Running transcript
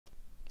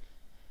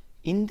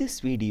In this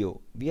video,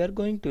 we are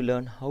going to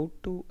learn how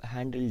to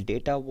handle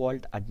data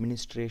vault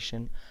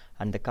administration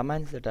and the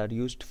commands that are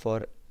used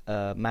for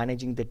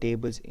managing the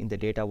tables in the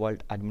data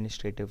vault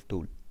administrative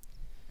tool.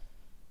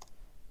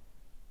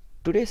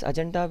 Today's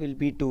agenda will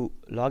be to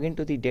log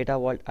into the data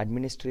vault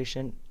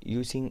administration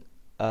using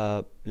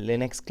a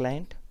Linux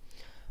client,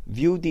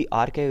 view the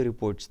archive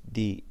reports,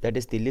 that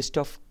is the list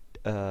of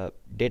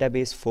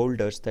database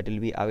folders that will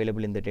be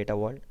available in the data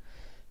vault,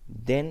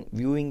 then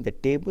viewing the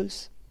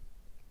tables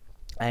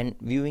and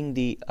viewing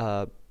the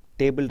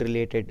table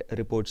related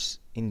reports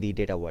in the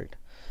data vault.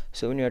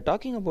 So when you are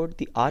talking about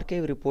the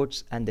archive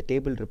reports and the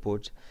table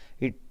reports,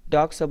 it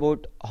talks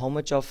about how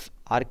much of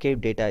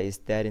archive data is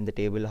there in the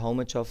table, how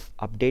much of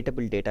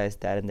updatable data is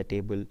there in the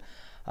table,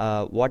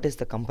 what is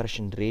the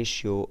compression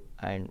ratio,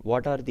 and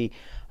what are the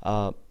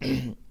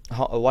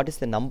what is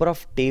the number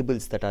of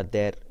tables that are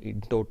there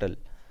in total.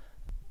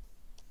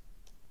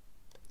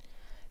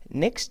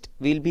 Next,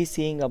 we'll be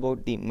seeing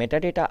about the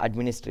metadata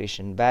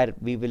administration, where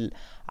we will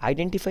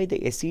identify the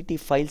SCT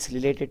files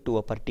related to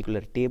a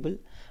particular table,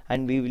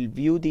 and we will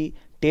view the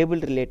table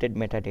related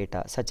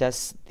metadata such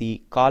as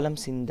the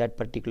columns in that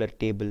particular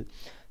table,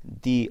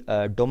 the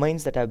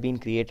domains that have been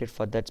created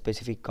for that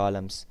specific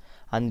columns,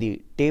 and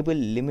the table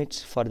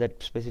limits for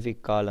that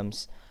specific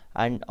columns,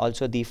 and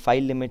also the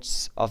file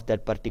limits of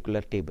that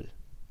particular table.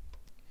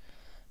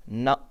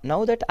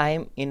 Now that I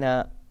am in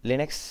a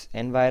Linux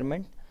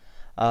environment,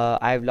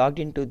 I have logged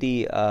into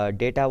the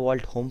data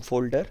vault home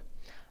folder.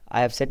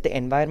 I have set the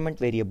environment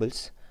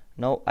variables.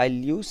 Now I'll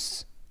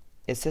use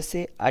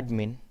SSA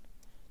admin,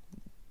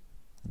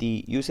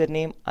 the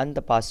username and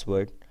the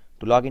password,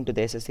 to log into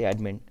the SSA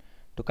admin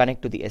to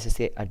connect to the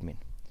SSA admin.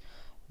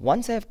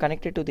 Once I have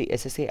connected to the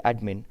SSA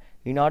admin,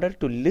 in order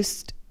to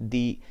list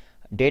the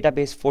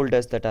database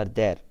folders that are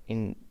there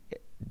in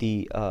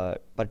the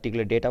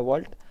particular data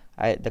vault,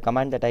 the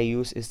command that I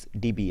use is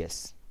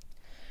dbs.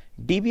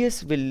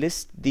 dbs will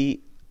list the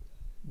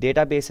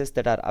databases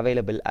that are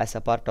available as a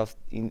part of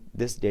in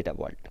this data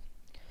vault.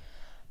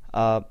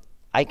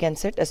 I can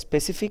set a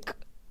specific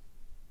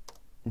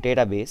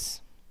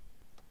database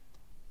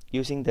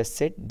using the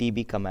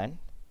setDB command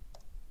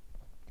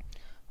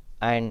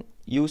and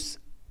use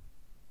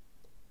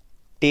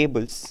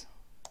tables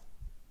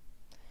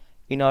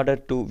in order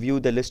to view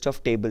the list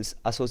of tables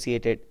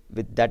associated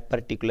with that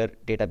particular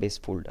database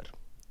folder.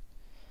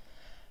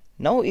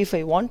 Now if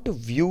I want to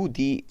view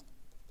the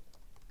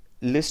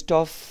list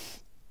of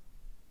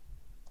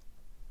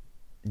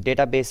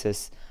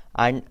databases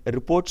and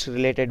reports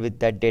related with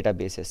that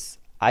databases,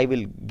 I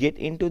will get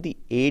into the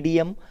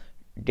ADM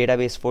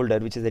database folder,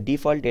 which is the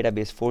default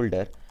database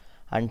folder,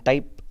 and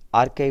type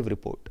archive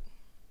report.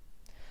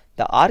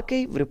 The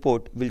archive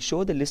report will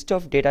show the list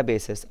of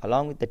databases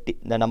along with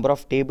the number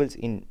of tables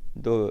in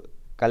the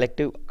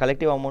collective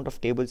amount of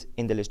tables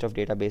in the list of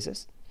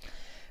databases.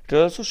 It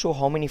will also show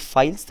how many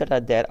files that are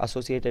there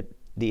associated,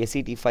 the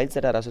SCT files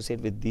that are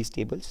associated with these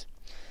tables,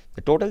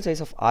 the total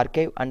size of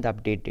archive, and the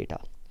update data.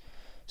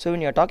 So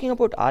when you are talking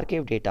about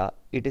archive data,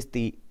 it is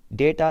the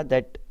data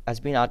that has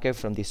been archived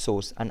from the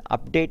source, and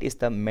update is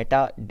the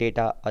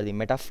metadata or the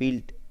meta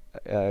field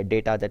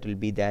data that will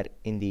be there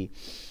in the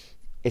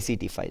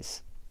SCT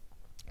files.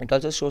 It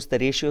also shows the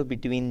ratio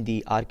between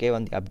the archive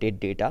and the update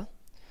data,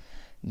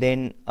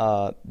 then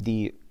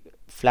the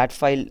flat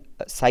file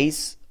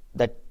size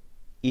that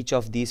each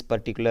of these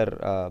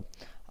particular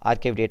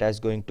archive data is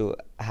going to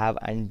have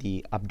and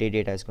the update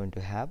data is going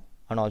to have,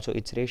 and also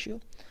its ratio,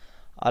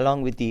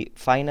 along with the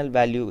final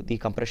value, the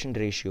compression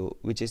ratio,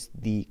 which is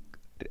the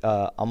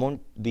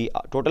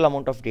total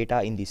amount of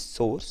data in the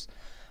source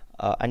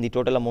and the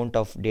total amount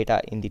of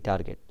data in the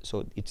target.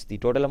 So it's the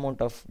total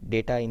amount of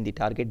data in the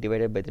target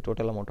divided by the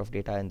total amount of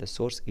data in the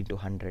source into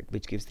 100,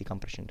 which gives the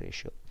compression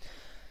ratio.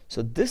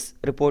 So this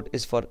report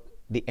is for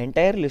the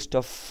entire list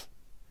of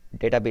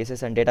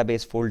databases and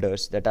database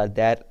folders that are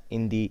there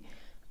in the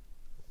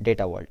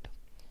data vault.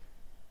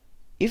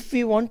 If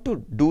we want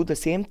to do the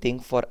same thing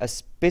for a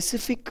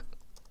specific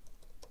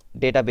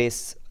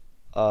database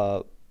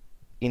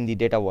in the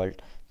data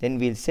vault, then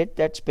we'll set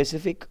that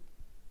specific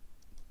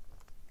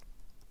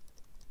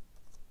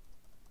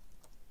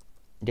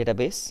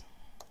database,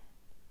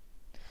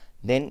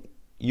 then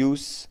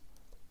use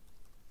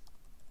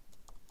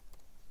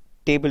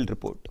table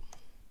report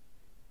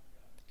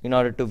in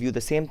order to view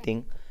the same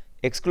thing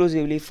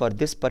exclusively for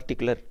this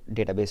particular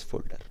database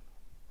folder.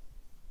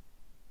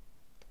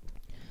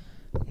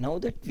 Now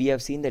that we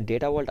have seen the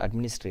data vault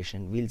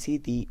administration, we'll see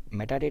the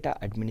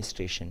metadata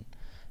administration,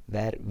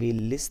 where we'll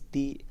list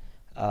the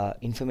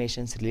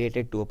informations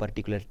related to a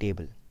particular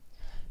table.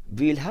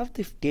 We will have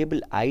the table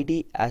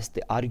ID as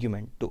the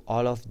argument to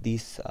all of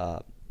these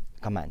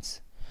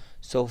commands.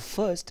 So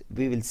first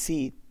we will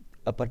see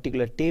a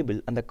particular table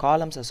and the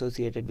columns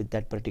associated with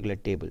that particular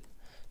table.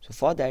 So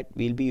for that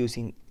we'll be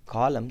using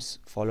columns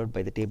followed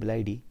by the table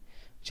ID,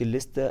 which will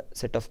list the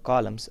set of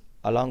columns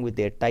along with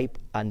their type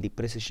and the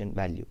precision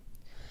value.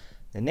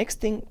 The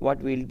next thing what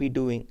we'll be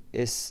doing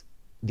is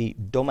the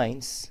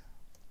domains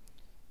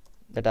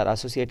that are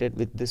associated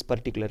with this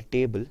particular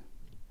table,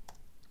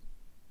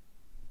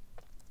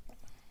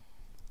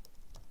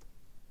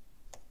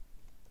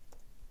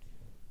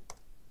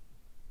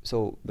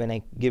 So when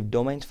I give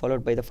domains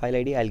followed by the file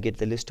ID, I'll get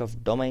the list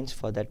of domains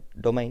for that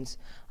domains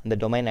and the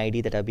domain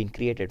ID that have been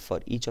created for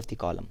each of the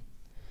column.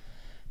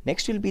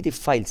 Next will be the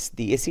files,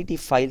 the SCT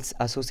files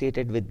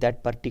associated with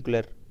that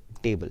particular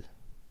table.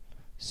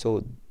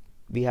 So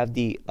we have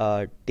the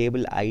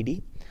table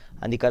ID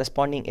and the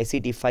corresponding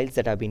SCT files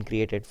that have been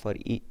created for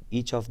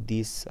each of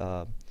these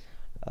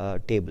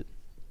table.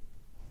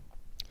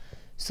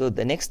 So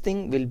the next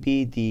thing will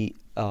be the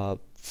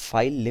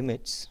file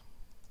limits,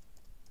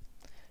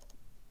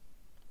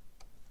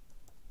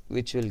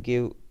 which will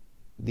give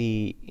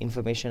the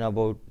information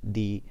about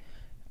the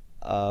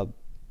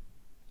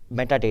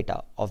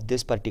metadata of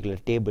this particular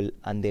table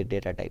and their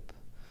data type.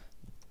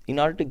 In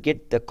order to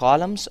get the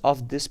columns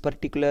of this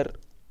particular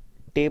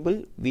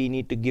table, we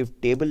need to give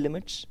table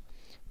limits,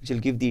 which will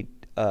give the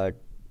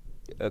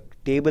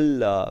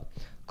table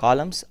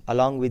columns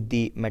along with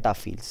the meta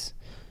fields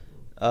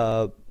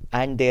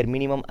and their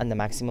minimum and the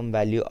maximum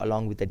value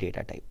along with the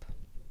data type.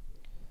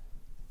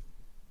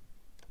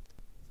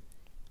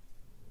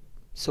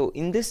 So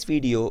in this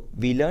video,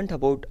 we learned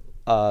about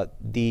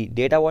the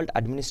data vault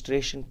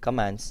administration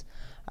commands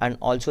and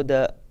also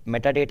the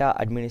metadata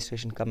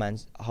administration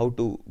commands, how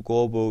to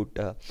go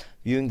about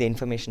viewing the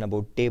information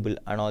about table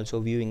and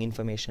also viewing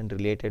information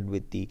related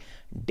with the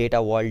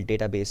data vault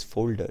database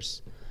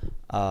folders.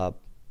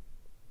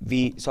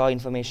 We saw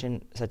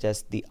information such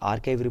as the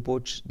archive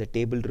reports, the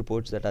table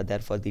reports that are there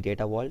for the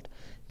data vault.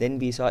 Then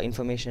we saw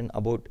information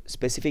about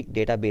specific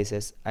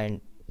databases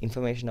and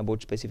information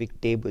about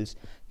specific tables,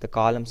 the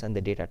columns and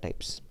the data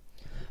types.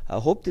 I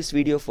hope this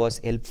video was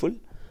helpful.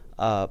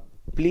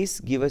 Please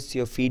give us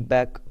your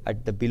feedback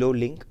at the below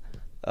link,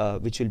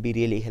 which will be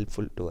really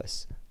helpful to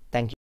us.